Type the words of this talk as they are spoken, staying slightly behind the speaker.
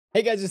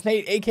Hey guys, it's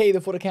Nate, aka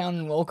TheFutAccountant,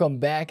 and welcome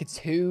back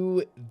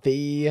to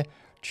the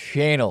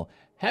channel.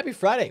 Happy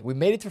Friday. We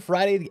made it to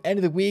Friday, the end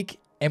of the week,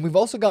 and we've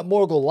also got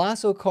more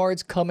Golazo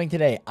cards coming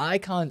today.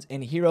 Icons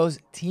and Heroes,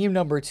 team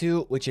number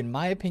 2, which in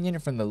my opinion,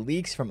 from the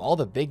leaks, from all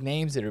the big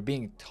names that are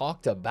being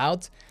talked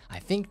about, I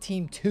think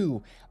team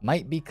 2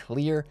 might be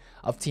clear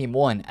of team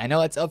 1. I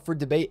know that's up for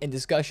debate and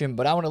discussion,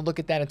 but I want to look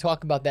at that and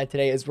talk about that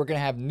today as we're going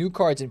to have new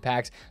cards and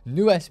packs,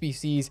 new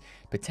SBCs,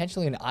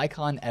 potentially an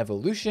icon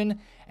evolution,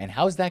 and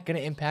how's that going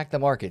to impact the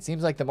market?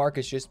 Seems like the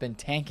market's just been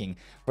tanking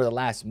for the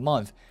last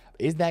month.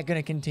 Is that going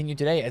to continue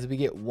today as we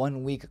get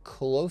 1 week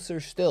closer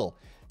still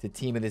to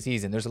team of the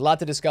season? There's a lot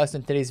to discuss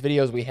in today's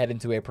video as we head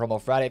into a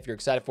promo Friday. If you're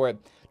excited for it,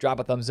 drop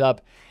a thumbs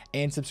up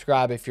and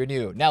subscribe if you're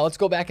new. Now let's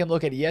go back and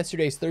look at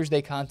yesterday's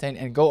Thursday content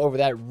and go over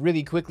that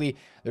really quickly.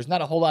 There's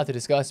not a whole lot to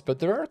discuss, but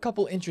there are a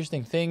couple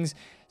interesting things,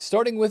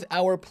 starting with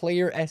our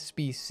player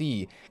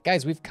SBC.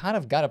 Guys, we've kind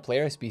of got a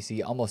player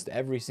SBC almost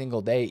every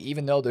single day,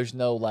 even though there's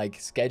no like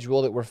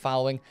schedule that we're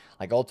following,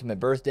 like Ultimate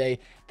Birthday.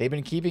 They've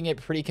been keeping it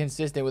pretty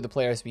consistent with the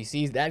player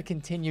SBCs. That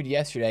continued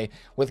yesterday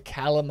with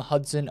Callum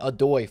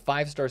Hudson-Odoi,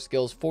 5-star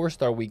skills,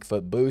 4-star weak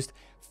foot boost,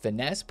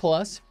 finesse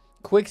plus,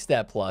 quick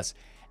step plus.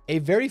 A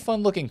very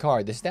fun looking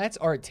card. The stats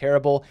aren't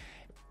terrible.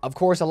 Of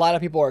course, a lot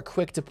of people are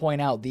quick to point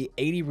out the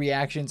 80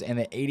 reactions and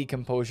the 80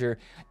 composure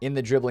in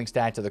the dribbling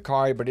stats of the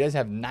card, but it does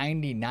have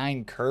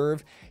 99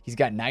 curve. He's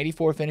got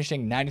 94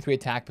 finishing, 93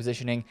 attack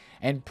positioning,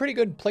 and pretty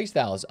good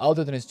playstyles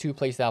other than his 2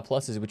 playstyle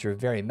pluses, which are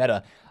very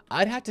meta.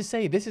 I'd have to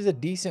say this is a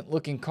decent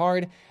looking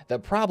card. The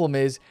problem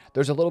is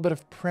there's a little bit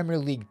of Premier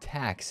League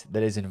tax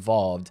that is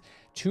involved.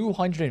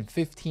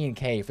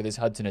 215k for this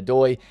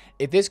Hudson-Odoi.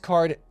 If this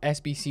card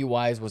SBC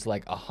wise was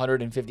like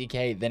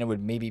 150k, then it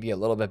would maybe be a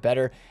little bit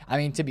better. I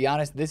mean, to be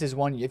honest, this is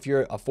one, if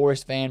you're a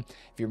Forest fan,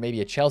 if you're maybe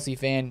a Chelsea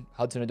fan,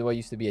 Hudson-Odoi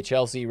used to be a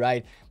Chelsea,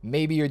 right?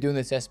 Maybe you're doing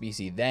this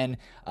SBC then.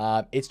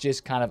 It's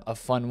just kind of a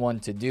fun one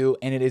to do,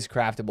 and it is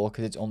craftable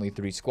because it's only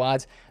 3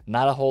 squads.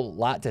 Not a whole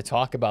lot to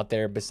talk about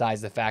there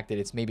besides the fact that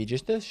it's maybe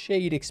just a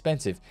shade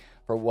expensive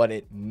for what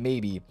it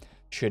maybe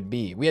should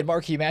be. We had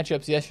marquee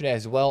matchups yesterday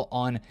as well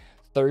on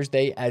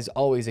Thursday, as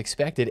always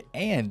expected,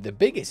 and the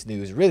biggest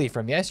news really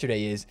from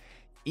yesterday is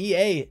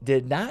EA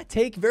did not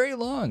take very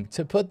long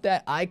to put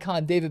that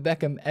icon David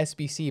Beckham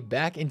SBC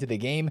back into the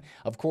game.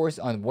 Of course,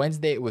 on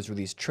Wednesday it was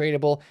released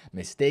tradable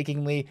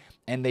mistakenly,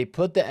 and they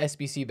put the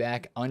SBC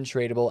back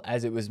untradeable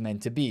as it was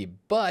meant to be.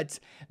 But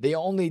they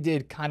only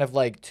did kind of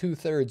like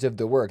 2/3 of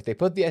the work. They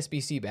put the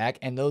SBC back,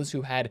 and those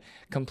who had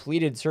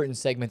completed certain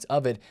segments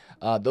of it,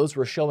 those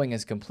were showing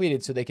as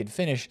completed so they could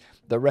finish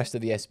the rest of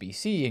the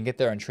SBC and get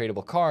their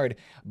untradeable card.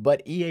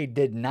 But EA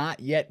did not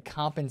yet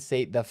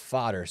compensate the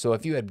fodder. So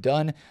if you had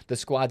done the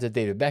squads of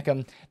David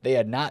Beckham, they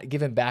had not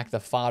given back the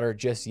fodder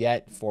just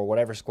yet for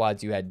whatever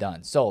squads you had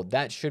done. So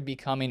that should be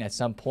coming at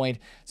some point.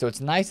 So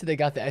it's nice that they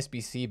got the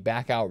SBC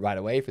back out right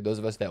away for those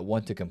of us that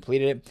want to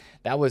complete it.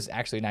 That was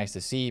actually nice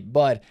to see,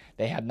 but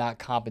they have not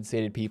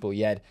compensated people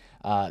yet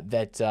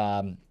that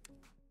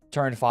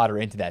turned fodder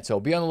into that. So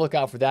be on the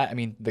lookout for that. I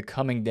mean, the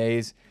coming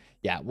days,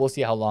 yeah, we'll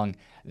see how long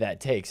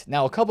that takes.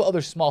 Now, a couple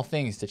other small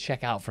things to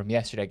check out from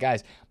yesterday.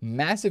 Guys,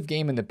 massive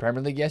game in the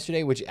Premier League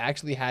yesterday, which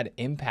actually had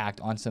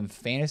impact on some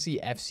fantasy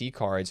FC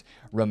cards.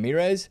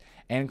 Ramirez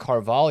and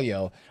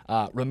Carvalho.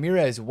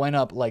 Ramirez went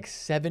up like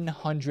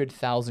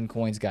 700,000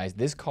 coins, guys.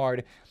 This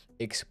card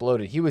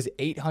exploded. He was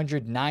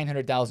 800,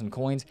 900,000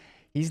 coins.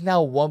 He's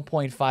now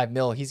 1.5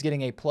 mil. He's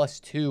getting a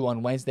 +2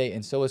 on Wednesday,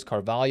 and so is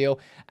Carvalho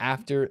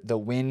after the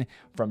win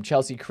from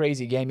Chelsea.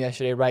 Crazy game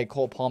yesterday, right?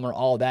 Cole Palmer,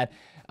 all that.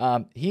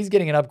 He's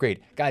getting an upgrade.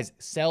 Guys,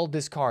 sell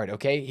this card,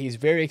 okay? He's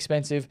very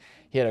expensive.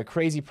 He had a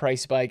crazy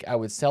price spike. I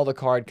would sell the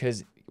card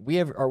because we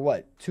are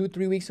what,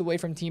 2-3 weeks away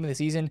from team of the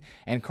season,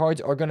 and cards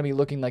are going to be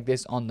looking like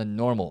this on the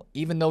normal.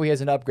 Even though he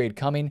has an upgrade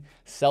coming,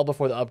 sell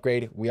before the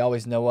upgrade. We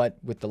always know what,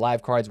 with the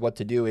live cards, what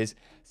to do is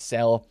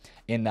sell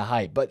in the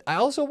hype. But I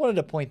also wanted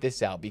to point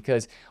this out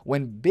because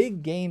when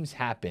big games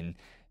happen,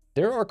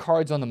 there are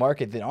cards on the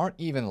market that aren't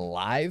even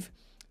live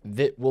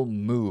that will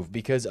move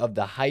because of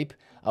the hype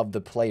of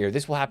the player.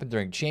 This will happen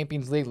during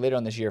Champions League later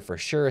on this year for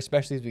sure,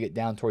 especially as we get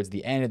down towards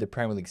the end of the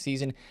Premier League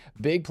season.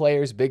 Big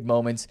players, big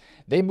moments,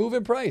 they move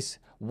in price.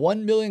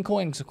 1 million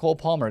coins, Cole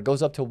Palmer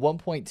goes up to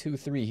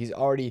 1.23. He's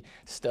already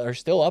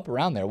still up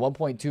around there,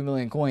 1.2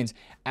 million coins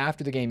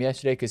after the game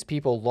yesterday, because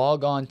people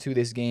log on to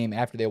this game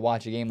after they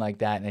watch a game like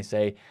that and they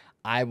say,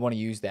 I want to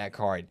use that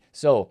card.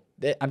 So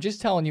I'm just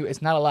telling you,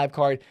 it's not a live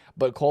card,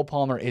 but Cole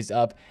Palmer is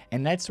up,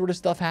 and that sort of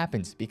stuff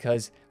happens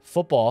because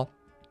football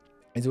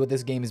is what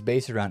this game is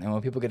based around. And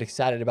when people get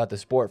excited about the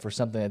sport for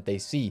something that they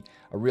see,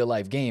 a real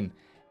life game,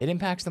 it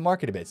impacts the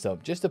market a bit. So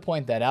just to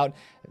point that out,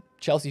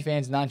 Chelsea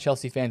fans,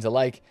 non-Chelsea fans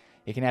alike,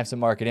 it can have some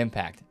market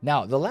impact.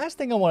 Now, the last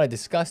thing I want to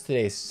discuss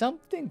today is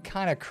something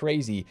kind of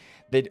crazy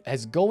that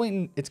it's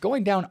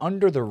going down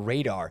under the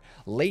radar.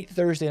 Late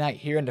Thursday night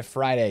here into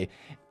Friday,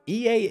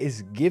 EA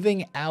is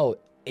giving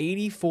out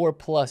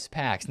 84+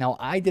 packs. Now,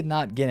 I did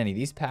not get any.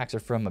 These packs are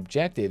from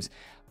Objectives,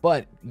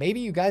 But maybe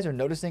you guys are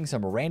noticing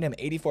some random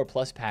 84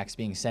 plus packs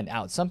being sent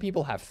out. Some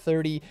people have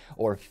 30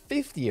 or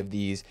 50 of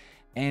these,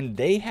 and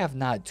they have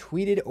not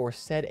tweeted or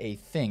said a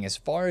thing as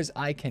far as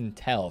I can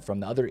tell from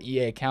the other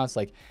EA accounts.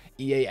 Like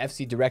EA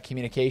FC Direct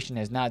Communication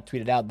has not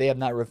tweeted out. They have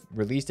not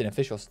released an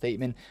official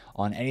statement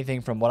on anything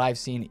from what I've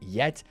seen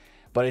yet.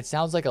 But it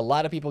sounds like a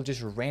lot of people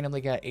just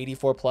randomly got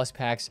 84 plus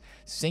packs,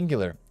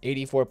 singular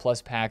 84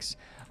 plus packs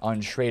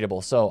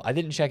untradeable. So I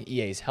didn't check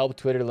EA's help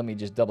Twitter. Let me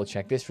just double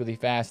check this really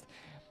fast.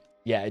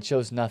 Yeah, it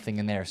shows nothing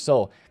in there.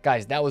 So,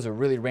 guys, that was a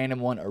really random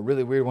one, a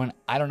really weird one.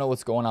 I don't know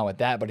what's going on with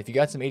that, but if you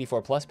got some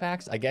 84 plus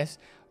packs, I guess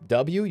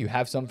W, you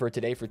have some for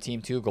today for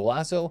Team 2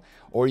 Golazo,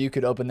 or you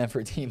could open them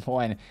for Team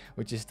 1,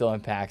 which is still in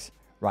packs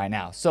right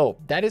now. So,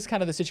 that is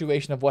kind of the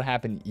situation of what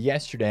happened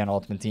yesterday on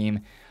Ultimate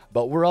Team,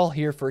 but we're all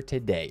here for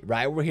today,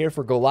 right? We're here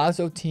for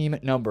Golazo Team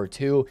number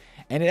 2,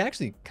 and it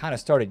actually kind of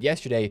started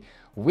yesterday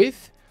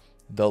with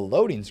the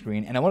loading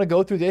screen, and I want to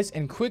go through this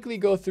and quickly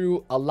go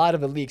through a lot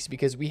of the leaks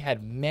because we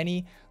had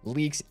many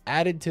leaks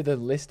added to the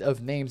list of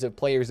names of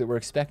players that we're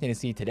expecting to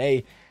see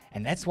today.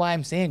 And that's why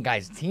I'm saying,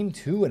 guys, Team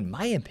 2, in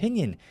my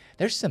opinion,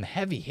 there's some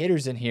heavy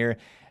hitters in here,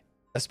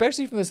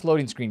 especially from this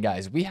loading screen,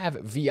 guys. We have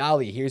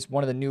Vialli. Here's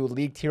one of the new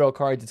leaked hero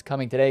cards that's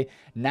coming today.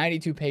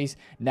 92 pace,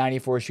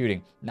 94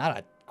 shooting. Not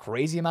a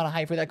crazy amount of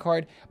hype for that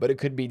card, but it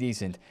could be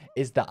decent.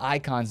 It's the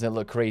icons that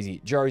look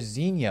crazy.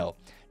 Jarzinho.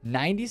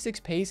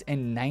 96 pace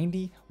and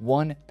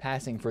 91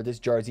 passing for this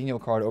Jarzinho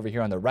card over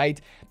here on the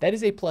right. That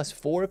is a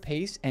 +4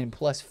 pace and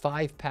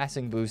 +5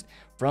 passing boost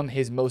from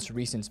his most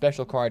recent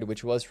special card,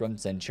 which was from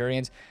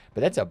Centurions. But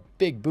that's a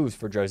big boost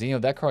for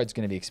Jarzinho. That card's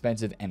going to be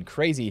expensive and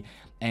crazy.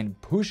 And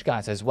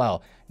Puskás as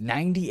well.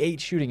 98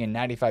 shooting and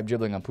 95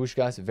 dribbling on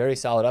Puskás. Very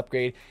solid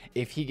upgrade.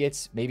 If he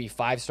gets maybe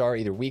 5-star,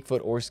 either weak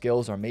foot or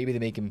skills, or maybe they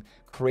make him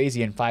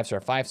crazy in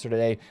 5-star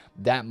today,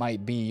 that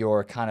might be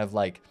your kind of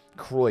like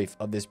Cruyff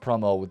of this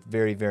promo with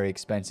very, very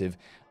expensive,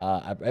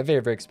 a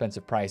very, very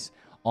expensive price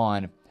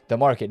on the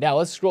market. Now,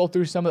 let's scroll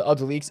through some of the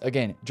other leaks.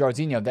 Again,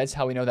 Jarzinho, that's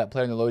how we know that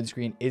player on the loading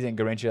screen isn't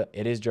Garrincha.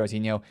 It is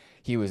Jarzinho.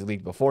 He was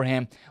leaked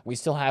beforehand. We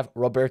still have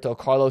Roberto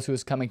Carlos, who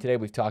is coming today.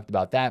 We've talked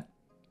about that.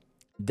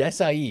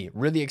 Desai,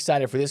 really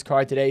excited for this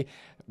card today.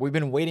 We've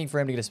been waiting for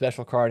him to get a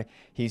special card.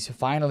 He's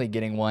finally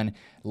getting one.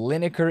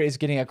 Lineker is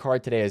getting a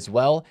card today as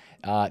well.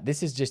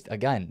 This is just,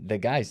 again, the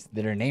guys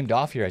that are named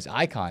off here as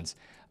icons.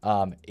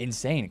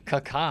 Insane.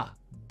 Kaká,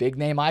 big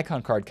name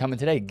icon card coming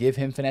today. Give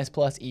him Finesse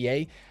Plus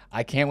EA.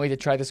 I can't wait to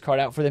try this card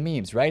out for the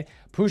memes, right?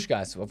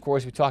 Puskás, of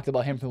course, we talked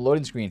about him from the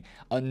loading screen.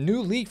 A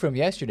new leak from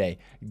yesterday.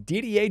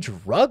 Didier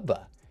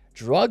Drogba.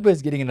 Drogba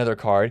is getting another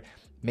card.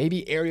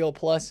 Maybe Aerial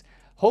Plus.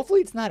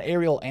 Hopefully it's not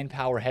Aerial and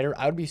Power Header.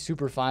 I would be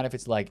super fine if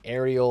it's like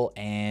Aerial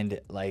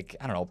and like,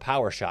 I don't know,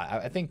 Power Shot.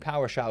 I think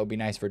Power Shot would be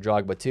nice for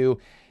Drogba too.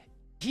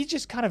 He's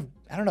just kind of,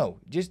 I don't know,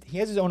 just he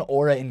has his own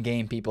aura in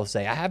game, people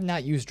say. I have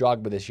not used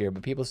Drogba this year,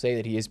 but people say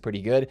that he is pretty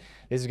good.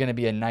 This is going to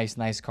be a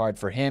nice card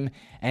for him.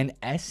 And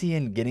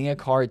Essien getting a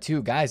card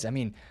too. Guys, I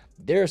mean,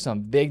 there are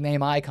some big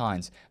name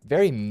icons,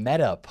 very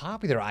meta,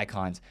 popular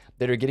icons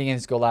that are getting in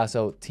this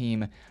Golazo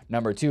team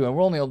number 2. And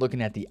we're only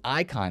looking at the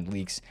icon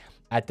leaks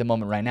at the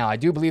moment right now. I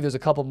do believe there's a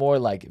couple more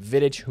like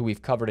Vidic, who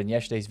we've covered in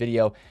yesterday's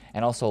video,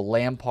 and also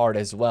Lampard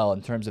as well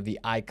in terms of the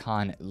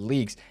icon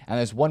leaks. And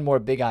there's one more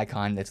big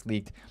icon that's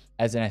leaked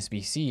as an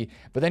SBC.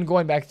 But then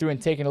going back through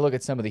and taking a look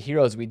at some of the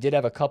heroes, we did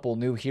have a couple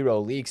new hero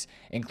leaks,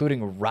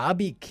 including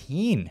Robbie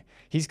Keane.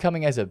 He's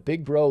coming as a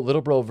big bro,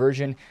 little bro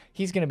version.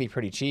 He's going to be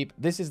pretty cheap.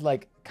 This is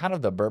like kind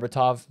of the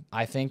Berbatov,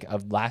 I think,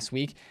 of last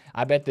week.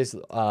 I bet this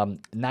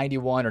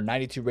 91 or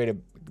 92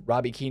 rated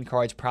Robbie Keane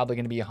card is probably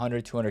going to be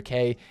 100,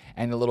 200K,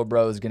 and the little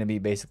bro is going to be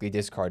basically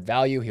discard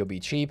value. He'll be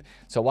cheap,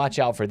 so watch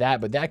out for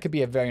that. But that could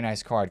be a very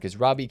nice card because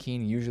Robbie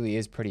Keane usually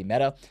is pretty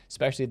meta,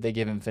 especially if they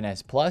give him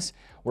Finesse Plus.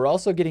 We're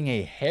also getting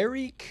a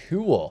Harry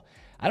Kewell.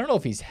 I don't know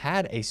if he's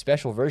had a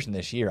special version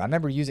this year. I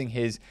remember using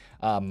his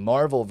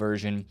Marvel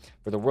version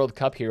for the World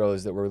Cup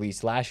heroes that were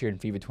released last year in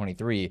FIFA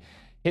 23.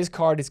 His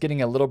card is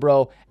getting a little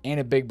bro and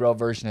a big bro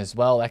version as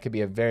well. That could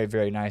be a very,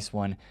 very nice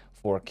one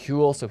for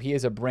Kewell. So he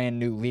is a brand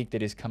new leak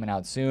that is coming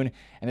out soon.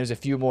 And there's a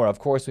few more. Of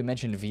course, we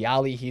mentioned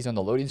Vialli. He's on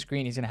the loading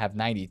screen. He's going to have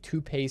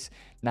 92 pace,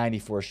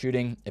 94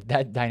 shooting. If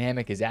that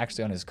dynamic is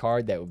actually on his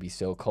card, that would be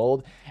so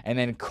cold. And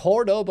then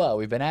Cordoba,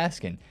 we've been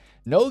asking.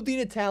 No Di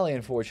Natale,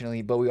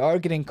 unfortunately, but we are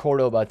getting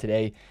Cordoba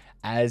today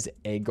as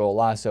a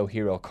Golazo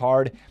hero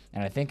card.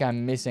 And I think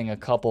I'm missing a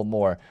couple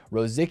more.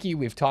 Rosicky,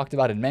 we've talked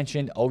about and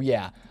mentioned. Oh,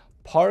 yeah.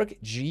 Park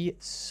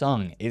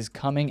Ji-sung is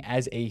coming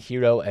as a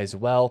hero as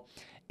well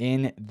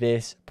in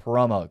this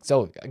promo.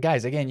 So,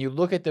 guys, again, you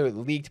look at the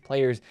leaked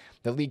players,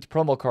 the leaked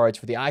promo cards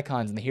for the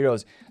icons and the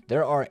heroes.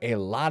 There are a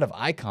lot of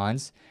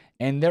icons,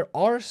 and there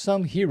are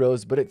some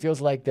heroes, but it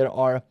feels like there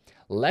are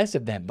less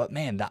of them. But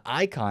man, the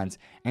icons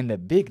and the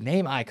big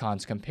name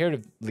icons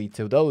comparatively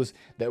to those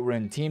that were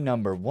in team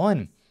number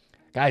 1,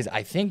 guys,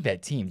 I think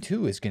that team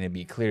 2 is going to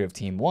be clear of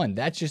team 1.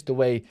 That's just the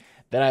way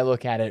that I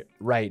look at it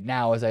right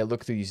now as I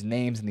look through these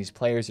names and these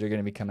players that are going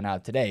to be coming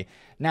out today.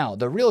 Now,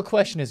 the real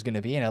question is going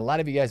to be, and a lot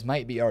of you guys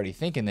might be already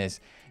thinking this,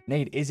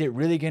 Nate, is it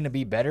really going to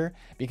be better?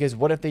 Because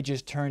what if they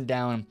just turn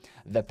down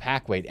the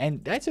pack weight?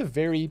 And that's a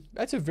very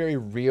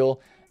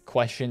real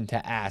question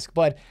to ask.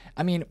 But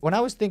I mean, when I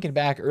was thinking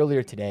back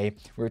earlier today,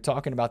 we were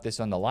talking about this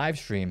on the live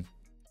stream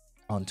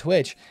on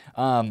Twitch.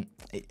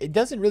 It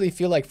doesn't really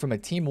feel like from a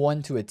team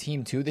 1 to a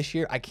team 2 this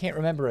year. I can't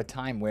remember a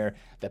time where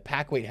the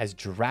pack weight has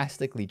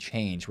drastically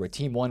changed, where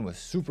team 1 was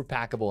super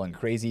packable and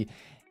crazy,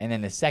 and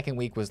then the second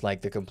week was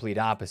like the complete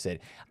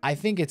opposite. I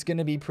think it's going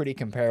to be pretty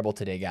comparable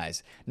today,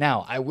 guys.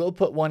 Now, I will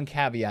put one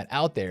caveat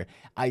out there.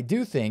 I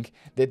do think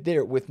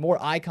that with more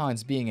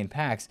icons being in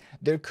packs,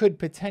 there could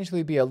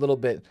potentially be a little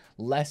bit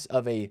less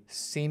of a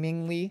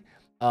seemingly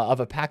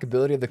of a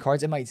packability of the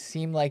cards. It might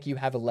seem like you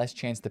have a less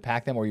chance to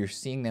pack them, or you're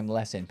seeing them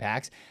less in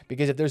packs,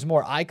 because if there's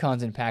more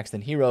icons in packs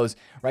than heroes,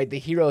 right? The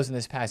heroes in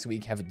this past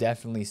week have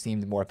definitely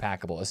seemed more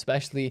packable,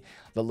 especially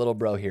the little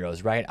bro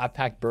heroes, right? I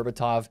packed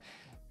Berbatov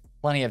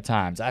plenty of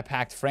times. I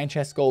packed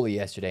Francescoli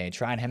yesterday and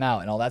trying him out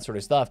and all that sort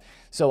of stuff.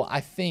 So I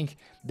think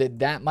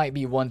that might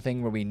be one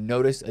thing where we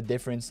notice a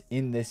difference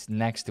in this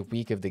next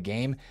week of the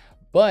game.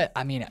 But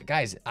I mean,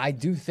 guys, I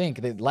do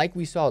think that, like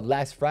we saw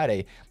last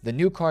Friday, the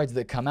new cards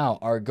that come out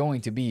are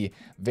going to be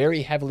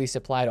very heavily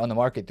supplied on the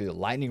market through the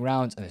lightning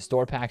rounds and the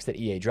store packs that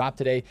EA dropped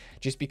today,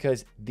 just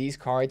because these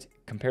cards,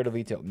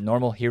 comparatively to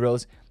normal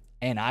heroes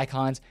and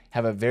icons,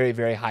 have a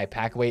very high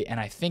pack weight, and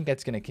I think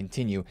that's going to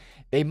continue.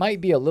 They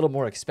might be a little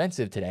more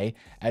expensive today,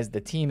 as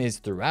the team is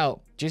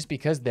throughout, just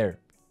because they're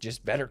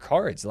just better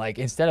cards. Like,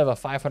 instead of a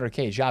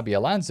 500k Xabi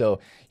Alonso,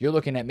 you're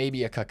looking at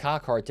maybe a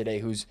Kaká card today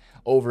who's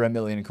over 1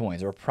 million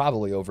coins, or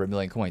probably over 1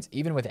 million coins.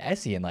 Even with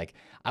Essien, like,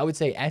 I would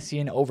say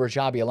Essien over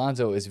Xabi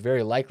Alonso is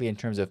very likely in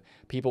terms of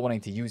people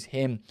wanting to use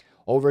him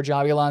over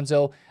Xabi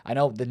Alonso. I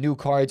know the new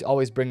cards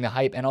always bring the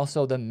hype, and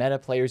also the meta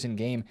players in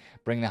game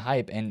bring the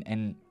hype,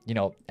 and you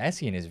know,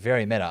 Essien is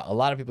very meta. A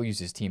lot of people use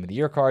his Team of the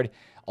Year card.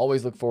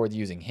 Always look forward to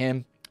using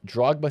him.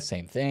 Drogba,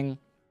 same thing.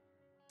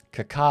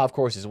 Kaká, of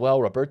course, as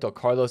well. Roberto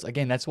Carlos.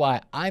 Again, that's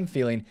why I'm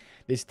feeling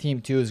this Team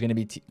 2 is going to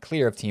be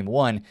clear of Team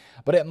 1,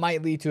 but it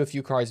might lead to a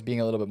few cards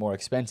being a little bit more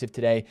expensive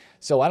today.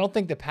 So I don't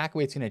think the pack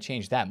weight's going to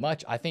change that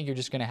much. I think you're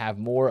just going to have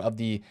more of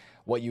the,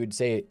 what you would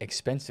say,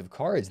 expensive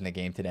cards in the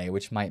game today,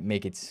 which might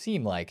make it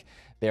seem like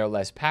they're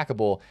less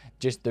packable.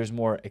 Just there's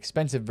more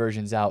expensive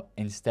versions out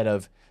instead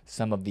of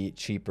some of the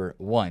cheaper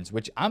ones,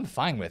 which I'm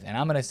fine with, and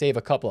I'm going to save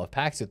a couple of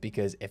packs with,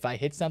 because if I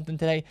hit something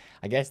today,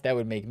 I guess that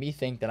would make me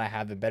think that I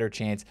have a better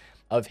chance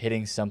of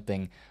hitting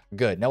something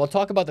good. Now, we'll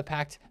talk about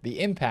the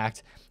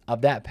impact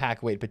of that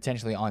pack weight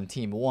potentially on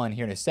Team 1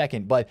 here in a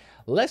second, but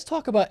let's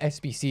talk about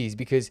SBCs,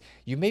 because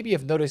you maybe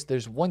have noticed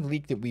there's one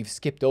leak that we've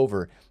skipped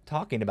over,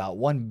 talking about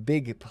one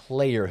big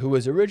player who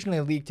was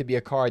originally leaked to be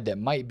a card that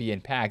might be in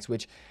packs,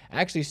 which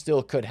actually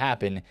still could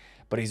happen,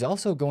 but he's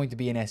also going to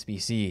be an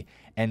SBC,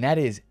 and that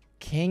is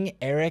King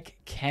Eric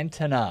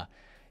Cantona.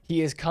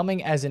 He is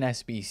coming as an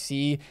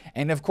SBC,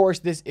 and of course,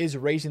 this is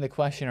raising the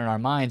question in our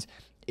minds,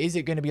 is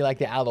it going to be like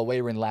the Aloe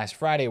last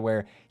Friday,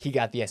 where he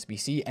got the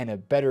SBC and a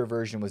better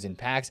version was in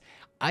packs?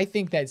 I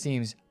think that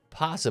seems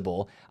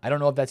possible. I don't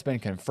know if that's been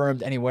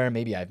confirmed anywhere.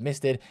 Maybe I've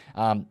missed it.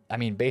 I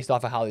mean, based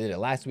off of how they did it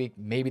last week,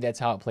 maybe that's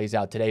how it plays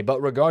out today. But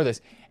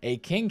regardless, a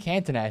King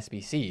Cantona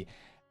SBC,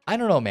 I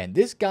don't know, man.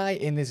 This guy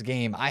in this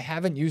game, I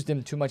haven't used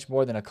him too much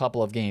more than a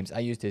couple of games. I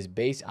used his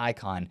base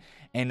icon,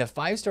 and the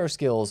 5-star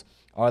skills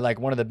are like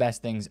one of the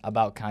best things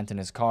about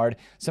Cantona's card.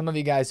 Some of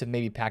you guys have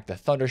maybe packed the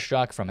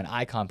Thunderstruck from an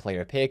icon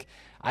player pick.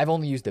 I've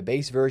only used the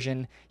base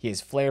version. He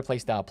has Flare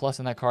Playstyle Plus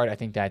on that card. I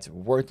think that's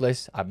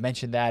worthless. I've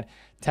mentioned that.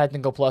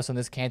 Technical Plus on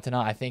this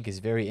Cantona, I think, is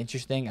very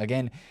interesting.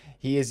 Again,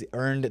 he has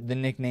earned the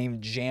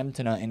nickname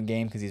Jamtona in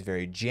game because he's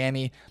very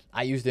jammy.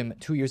 I used him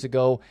 2 years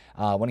ago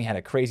when he had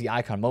a crazy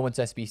Icon Moments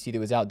SBC that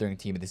was out during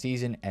Team of the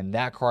Season, and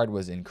that card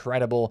was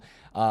incredible.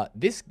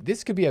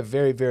 This could be a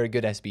very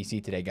good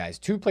SBC today, guys.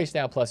 2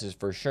 Playstyle Pluses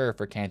for sure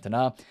for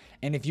Cantona.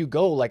 And if you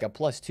go like a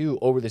 +2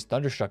 over this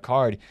Thunderstruck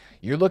card,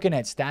 you're looking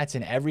at stats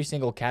in every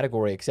single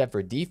category except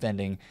for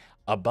defending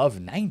above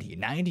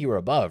 90 or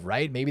above,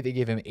 right? Maybe they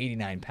give him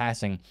 89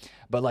 passing,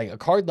 but like a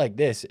card like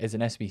this as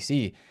an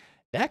SBC,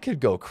 that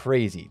could go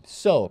crazy.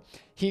 So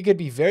he could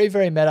be very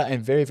meta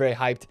and very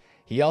hyped.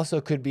 He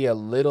also could be a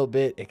little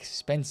bit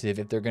expensive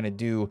if they're going to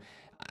do,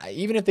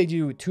 even if they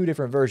do 2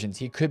 different versions,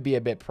 he could be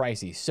a bit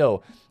pricey.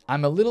 So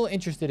I'm a little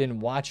interested in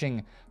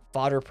watching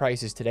fodder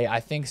prices today.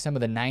 I think some of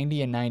the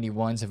 90 and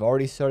 91s have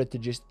already started to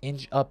just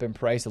inch up in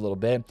price a little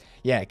bit.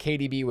 Yeah,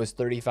 KDB was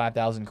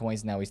 35,000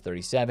 coins, now he's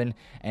 37,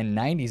 and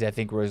 90s I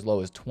think were as low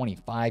as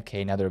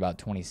 25k, now they're about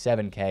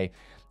 27k.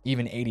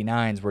 Even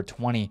 89s were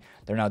 20,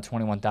 they're now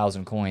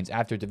 21,000 coins.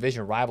 After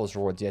Division Rivals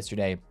rewards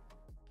yesterday,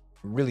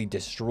 really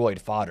destroyed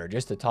fodder.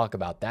 Just to talk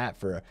about that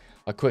for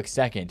a quick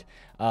second.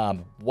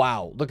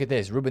 Wow, look at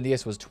this. Ruben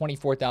Diaz was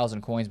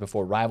 24,000 coins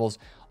before Rivals,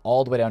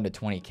 all the way down to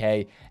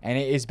 20K, and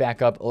it is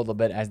back up a little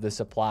bit as the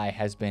supply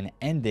has been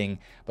ending,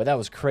 but that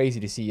was crazy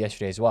to see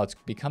yesterday as well. It's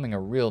becoming a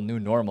real new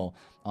normal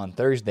on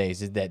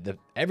Thursdays, is that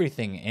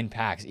everything in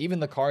packs, even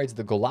the cards,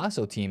 the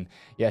Golazo team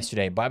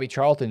yesterday, Bobby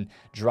Charlton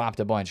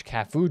dropped a bunch,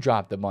 Cafu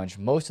dropped a bunch,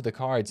 most of the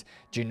cards,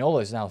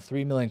 Ginola is now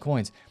 3 million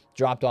coins,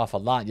 dropped off a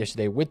lot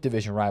yesterday with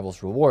Division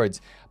Rivals rewards.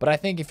 But I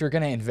think if you're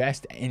going to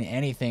invest in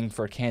anything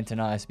for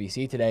Cantona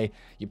SBC today,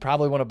 you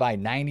probably want to buy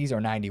 90s or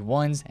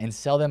 91s and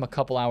sell them a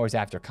couple hours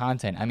after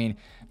content. I mean,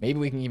 maybe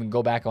we can even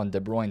go back on De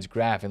Bruyne's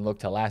graph and look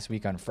to last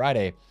week on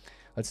Friday.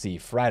 Let's see,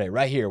 Friday,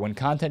 right here. When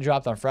content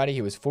dropped on Friday,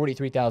 he was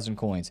 43,000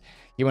 coins.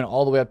 He went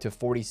all the way up to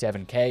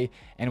 47K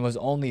and was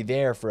only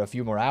there for a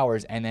few more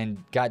hours and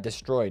then got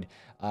destroyed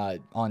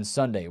on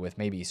Sunday with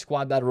maybe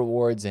squad battle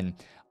rewards and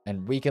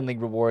weekend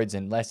league rewards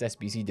and less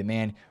SBC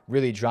demand,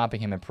 really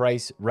dropping him in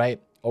price right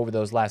over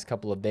those last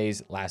couple of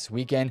days last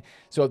weekend.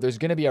 So if there's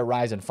going to be a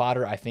rise in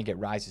fodder, I think it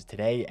rises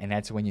today, and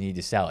that's when you need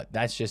to sell it.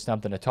 That's just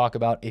something to talk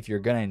about if you're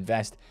going to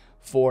invest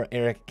for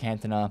Eric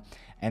Cantona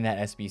and that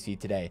SBC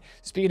today.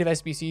 Speaking of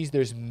SBCs,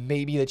 there's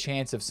maybe the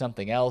chance of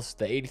something else.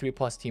 The 83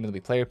 plus team of the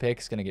player pick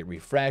is going to get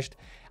refreshed.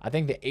 I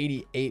think the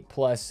 88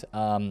 plus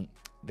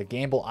the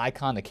gamble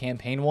icon, the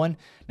campaign one,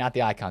 not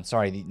the icon,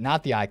 sorry,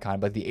 not the icon,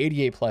 but the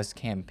 88 plus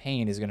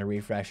campaign is going to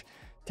refresh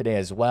today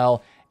as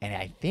well. And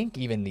I think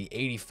even the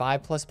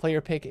 85 plus player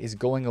pick is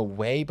going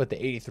away, but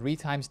the 83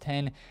 times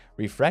 10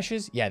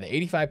 refreshes. Yeah, the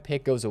 85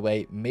 pick goes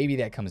away. Maybe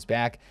that comes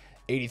back.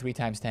 83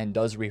 times 10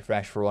 does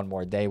refresh for one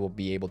more day. We'll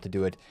be able to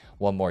do it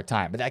one more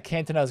time. But that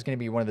Cantona is going to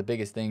be one of the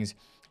biggest things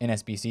in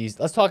SBCs.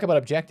 Let's talk about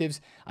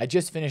objectives. I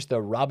just finished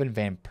the Robin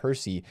Van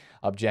Persie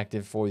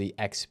objective for the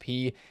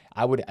XP.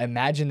 I would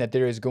imagine that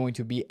there is going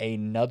to be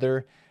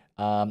another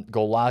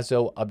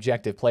Golazo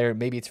objective player.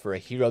 Maybe it's for a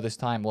hero this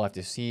time. We'll have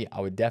to see.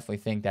 I would definitely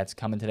think that's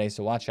coming today,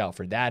 so watch out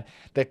for that.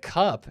 The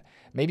cup,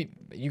 maybe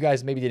you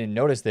guys maybe didn't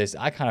notice this.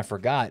 I kind of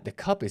forgot. The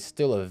cup is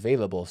still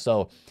available,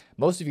 so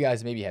most of you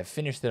guys maybe have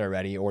finished it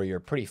already or you're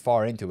pretty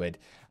far into it.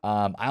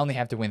 I only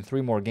have to win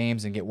 3 more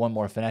games and get 1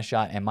 more finesse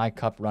shot, and my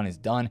cup run is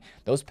done.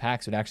 Those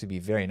packs would actually be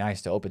very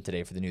nice to open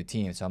today for the new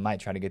team, so I might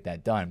try to get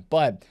that done.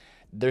 But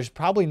there's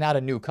probably not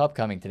a new cup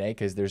coming today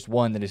because there's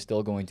one that is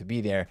still going to be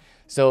there.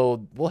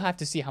 So we'll have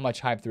to see how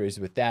much hype there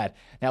is with that.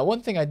 Now, one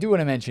thing I do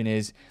want to mention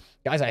is,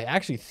 guys, I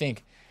actually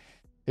think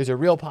there's a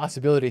real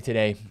possibility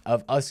today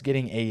of us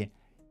getting a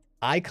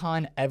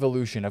icon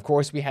evolution. Of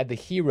course, we had the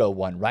hero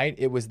one, right?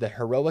 It was the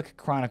Heroic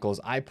Chronicles.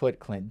 I put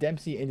Clint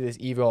Dempsey into this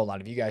Evo. A lot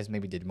of you guys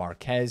maybe did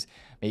Marquez.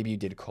 Maybe you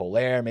did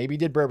Collier. Maybe you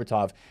did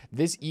Berbatov.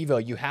 This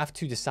Evo, you have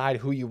to decide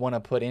who you want to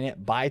put in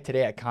it by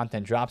today at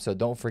content drop. So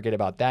don't forget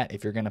about that.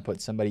 If you're going to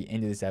put somebody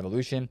into this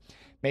evolution,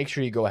 make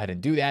sure you go ahead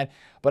and do that.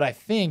 But I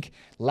think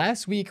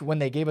last week when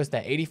they gave us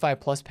that 85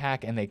 plus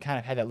pack and they kind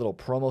of had that little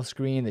promo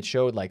screen that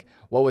showed like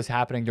what was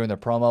happening during the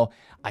promo,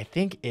 I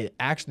think it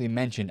actually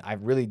mentioned, I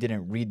really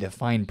didn't read the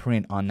fine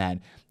print on that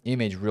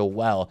image real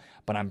well,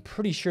 but I'm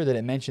pretty sure that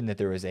it mentioned that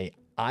there was a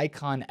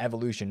icon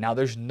evolution. Now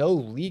there's no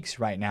leaks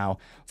right now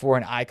for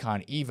an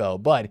icon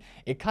Evo, but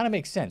it kind of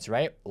makes sense,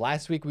 right?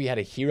 Last week we had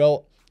a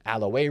hero,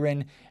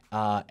 Aloerin,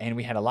 and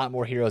we had a lot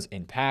more heroes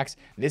in packs.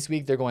 This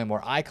week, they're going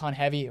more icon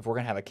heavy. If we're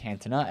going to have a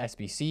Cantona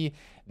SBC,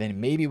 then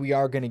maybe we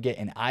are going to get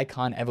an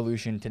icon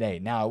evolution today.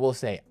 Now, I will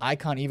say,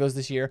 icon Evos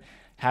this year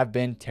have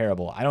been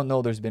terrible. I don't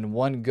know there's been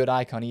one good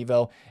icon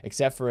Evo,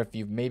 except for if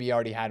you've maybe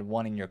already had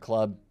one in your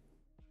club,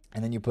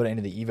 and then you put it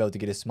into the Evo to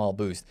get a small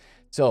boost.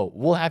 So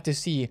we'll have to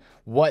see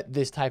what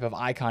this type of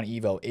icon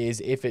Evo is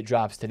if it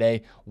drops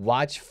today.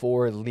 Watch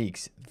for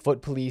leaks.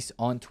 Foot Police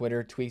on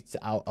Twitter tweets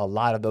out a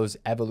lot of those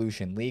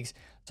evolution leaks.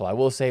 So I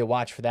will say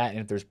watch for that. And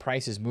if there's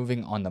prices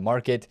moving on the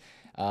market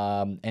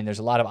and there's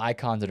a lot of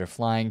icons that are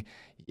flying,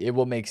 it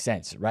will make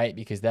sense, right?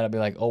 Because that'll be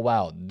like, oh,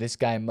 wow, this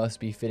guy must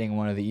be fitting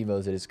one of the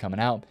Evos that is coming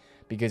out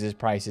because his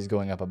price is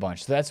going up a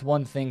bunch. So that's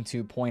one thing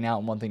to point out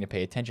and one thing to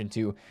pay attention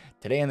to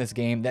today in this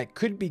game. That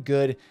could be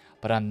good,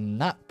 but I'm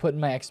not putting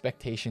my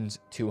expectations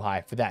too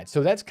high for that.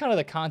 So that's kind of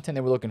the content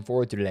that we're looking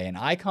forward to today. An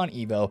Icon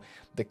Evo,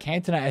 the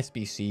Cantona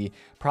SBC,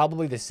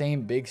 probably the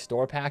same big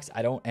store packs.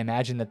 I don't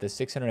imagine that the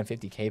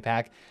 650K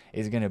pack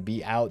is going to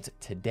be out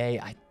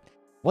today.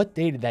 What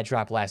day did that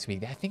drop last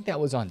week? I think that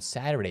was on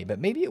Saturday, but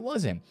maybe it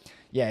wasn't.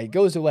 Yeah, it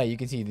goes away. You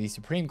can see the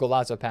Supreme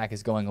Golazo pack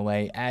is going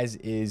away, as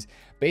is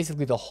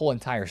basically the whole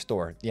entire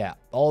store. Yeah,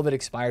 all of it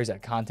expires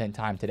at content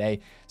time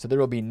today, so there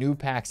will be new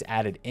packs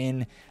added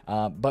in,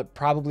 but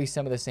probably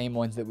some of the same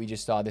ones that we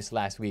just saw this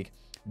last week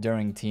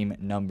during team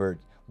number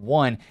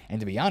 1. And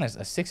to be honest,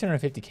 a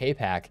 650K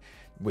pack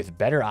with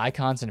better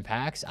icons and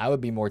packs, I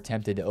would be more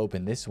tempted to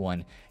open this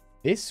one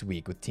this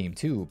week with Team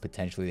 2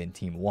 potentially than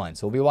Team 1.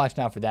 So we'll be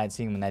watching out for that,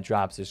 seeing when that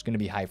drops. There's going to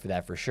be hype for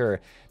that for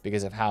sure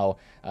because of how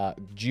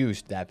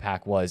juiced that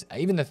pack was.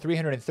 Even the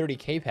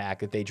 330K pack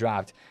that they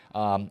dropped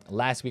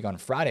last week on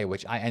Friday,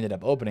 which I ended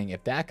up opening,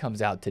 if that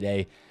comes out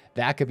today,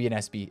 that could be an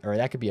SB or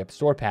that could be a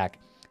store pack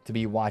to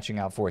be watching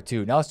out for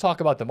too. Now let's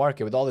talk about the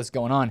market. With all this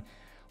going on,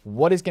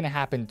 what is going to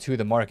happen to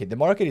the market? The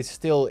market is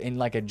still in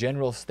like a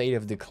general state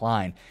of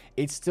decline.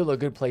 It's still a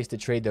good place to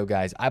trade though,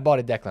 guys. I bought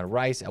a Declan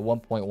Rice at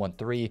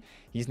 1.13.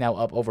 He's now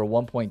up over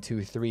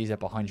 1.23. He's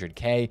up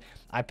 100K.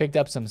 I picked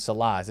up some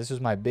Salahs. This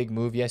was my big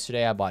move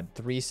yesterday. I bought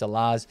 3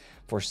 Salahs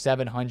for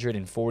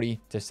 740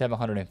 to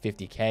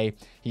 750K.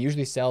 He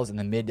usually sells in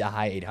the mid to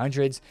high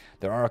 800s.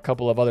 There are a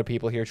couple of other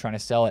people here trying to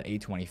sell at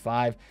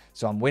 825.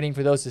 So I'm waiting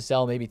for those to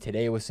sell maybe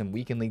today with some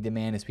weekend league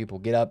demand as people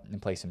get up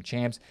and play some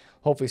champs.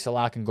 Hopefully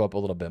Salah can go up a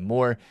little bit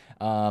more,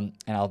 and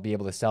I'll be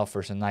able to sell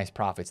for some nice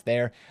profits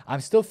there. I'm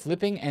still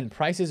flipping and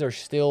prices are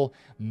still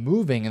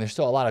moving and there's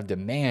still a lot of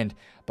demand.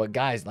 But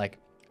guys, like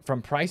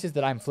from prices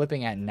that I'm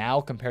flipping at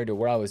now compared to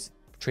where I was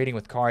trading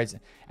with cards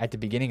at the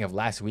beginning of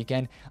last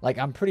weekend, like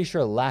I'm pretty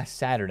sure last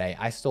Saturday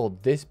I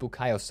sold this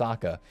Bukayo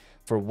Saka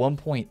for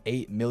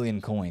 1.8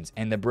 million coins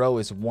and the bro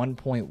is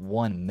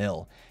 1.1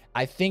 mil.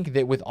 I think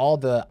that with all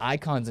the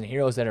icons and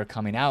heroes that are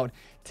coming out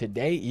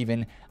today,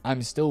 even,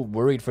 I'm still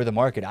worried for the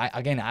market.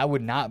 I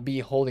would not be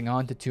holding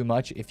on to too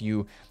much. If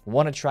you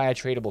want to try a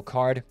tradable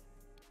card,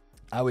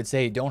 I would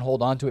say don't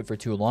hold on to it for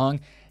too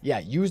long. Yeah,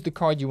 use the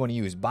card you want to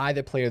use. Buy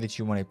the player that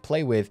you want to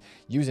play with.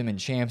 Use them in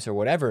champs or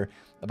whatever.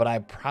 But I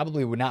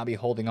probably would not be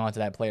holding on to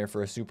that player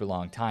for a super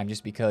long time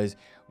just because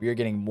we are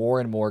getting more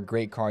and more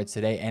great cards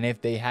today. And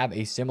if they have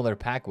a similar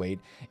pack weight,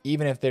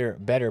 even if they're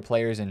better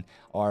players and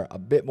are a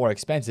bit more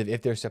expensive,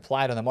 if they're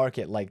supplied on the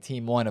market like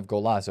Team 1 of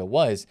Golazo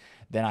was,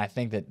 then I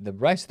think that the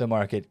rest of the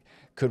market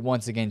could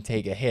once again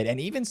take a hit. And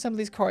even some of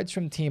these cards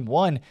from Team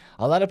 1,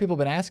 a lot of people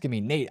have been asking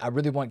me, Nate, I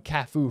really want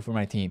Cafu for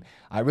my team.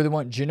 I really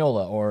want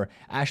Ginola or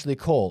Ashley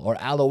Cole or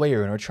Aloe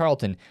or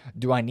Charlton.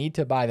 Do I need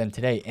to buy them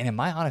today? And in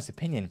my honest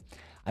opinion,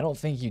 I don't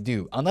think you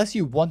do. Unless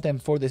you want them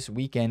for this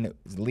weekend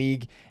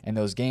league and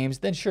those games,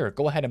 then sure,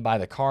 go ahead and buy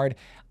the card.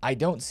 I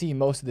don't see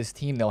most of this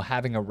team, though,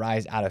 having a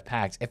rise out of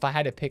packs. If I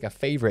had to pick a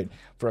favorite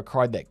for a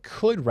card that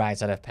could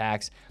rise out of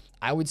packs,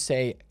 I would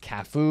say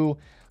Cafu,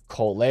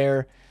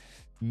 Colaire,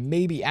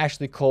 maybe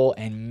Ashley Cole,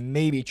 and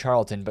maybe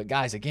Charlton. But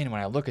guys, again, when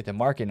I look at the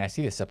market and I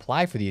see the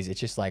supply for these, it's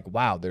just like,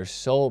 wow, there's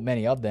so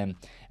many of them.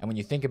 And when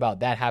you think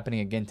about that happening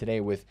again today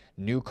with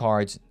new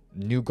cards,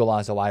 new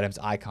Golazo items,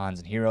 icons,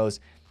 and heroes,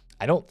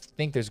 I don't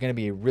think there's going to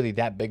be really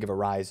that big of a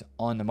rise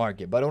on the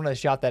market. But I wanted to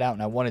shout that out,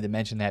 and I wanted to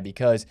mention that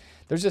because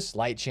there's a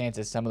slight chance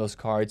that some of those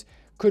cards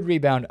could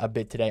rebound a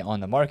bit today on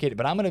the market.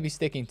 But I'm going to be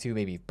sticking to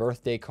maybe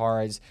birthday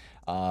cards,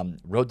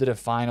 road to the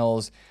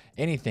finals,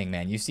 anything,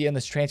 man. You see on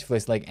this transfer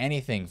list, like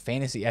anything,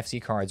 fantasy FC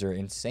cards are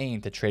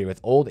insane to trade with.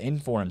 Old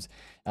informs,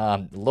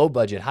 low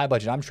budget, high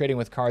budget. I'm trading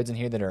with cards in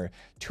here that are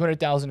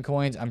 200,000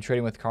 coins. I'm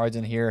trading with cards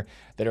in here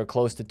that are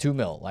close to 2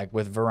 mil, like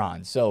with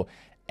Varane. So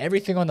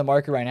everything on the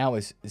market right now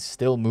is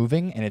still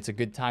moving, and it's a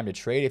good time to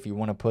trade if you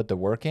want to put the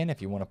work in,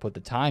 if you want to put the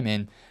time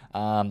in.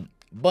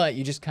 But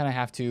you just kind of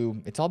have to,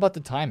 it's all about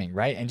the timing,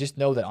 right? And just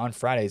know that on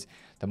Fridays,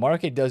 the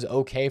market does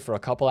okay for a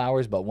couple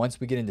hours, but once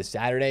we get into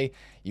Saturday,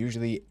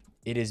 usually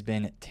it has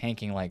been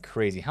tanking like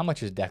crazy. How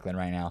much is Declan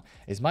right now?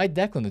 Is my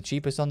Declan the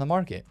cheapest on the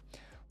market?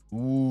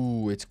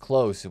 Ooh, it's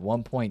close.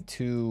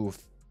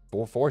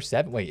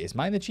 1.2447. Wait, is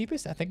mine the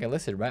cheapest? I think I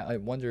listed, right? I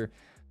wonder.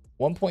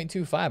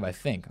 1.25, I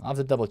think. I'll have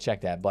to double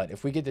check that. But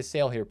if we get the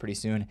sale here pretty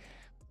soon,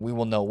 we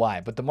will know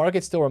why. But the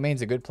market still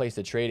remains a good place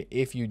to trade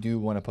if you do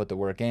want to put the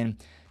work in.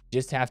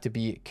 Just have to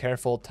be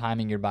careful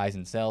timing your buys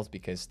and sells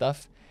because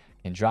stuff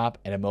can drop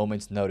at a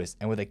moment's notice.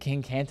 And with a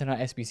King Cantona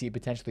SBC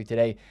potentially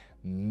today,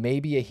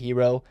 maybe a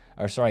hero,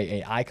 or sorry,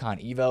 a Icon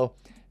Evo,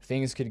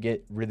 things could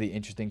get really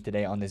interesting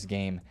today on this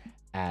game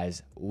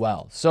as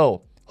well.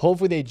 So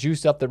hopefully they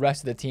juice up the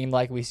rest of the team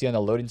like we see on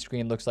the loading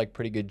screen. Looks like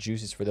pretty good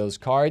juices for those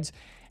cards.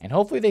 And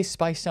hopefully they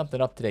spice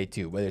something up today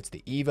too, whether it's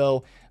the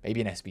Evo,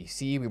 maybe an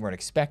SBC we weren't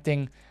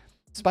expecting.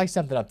 Spice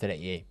something up today,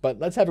 EA. But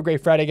let's have a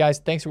great Friday, guys.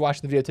 Thanks for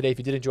watching the video today. If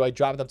you did enjoy,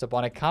 drop a thumbs up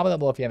on it. Comment down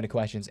below if you have any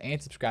questions,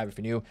 and subscribe if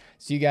you're new.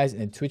 See you guys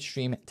in the Twitch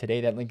stream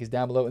today. That link is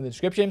down below in the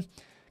description.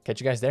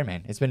 Catch you guys there,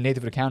 man. It's been Nate,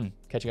 TheFutAccountant.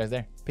 Catch you guys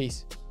there.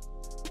 Peace.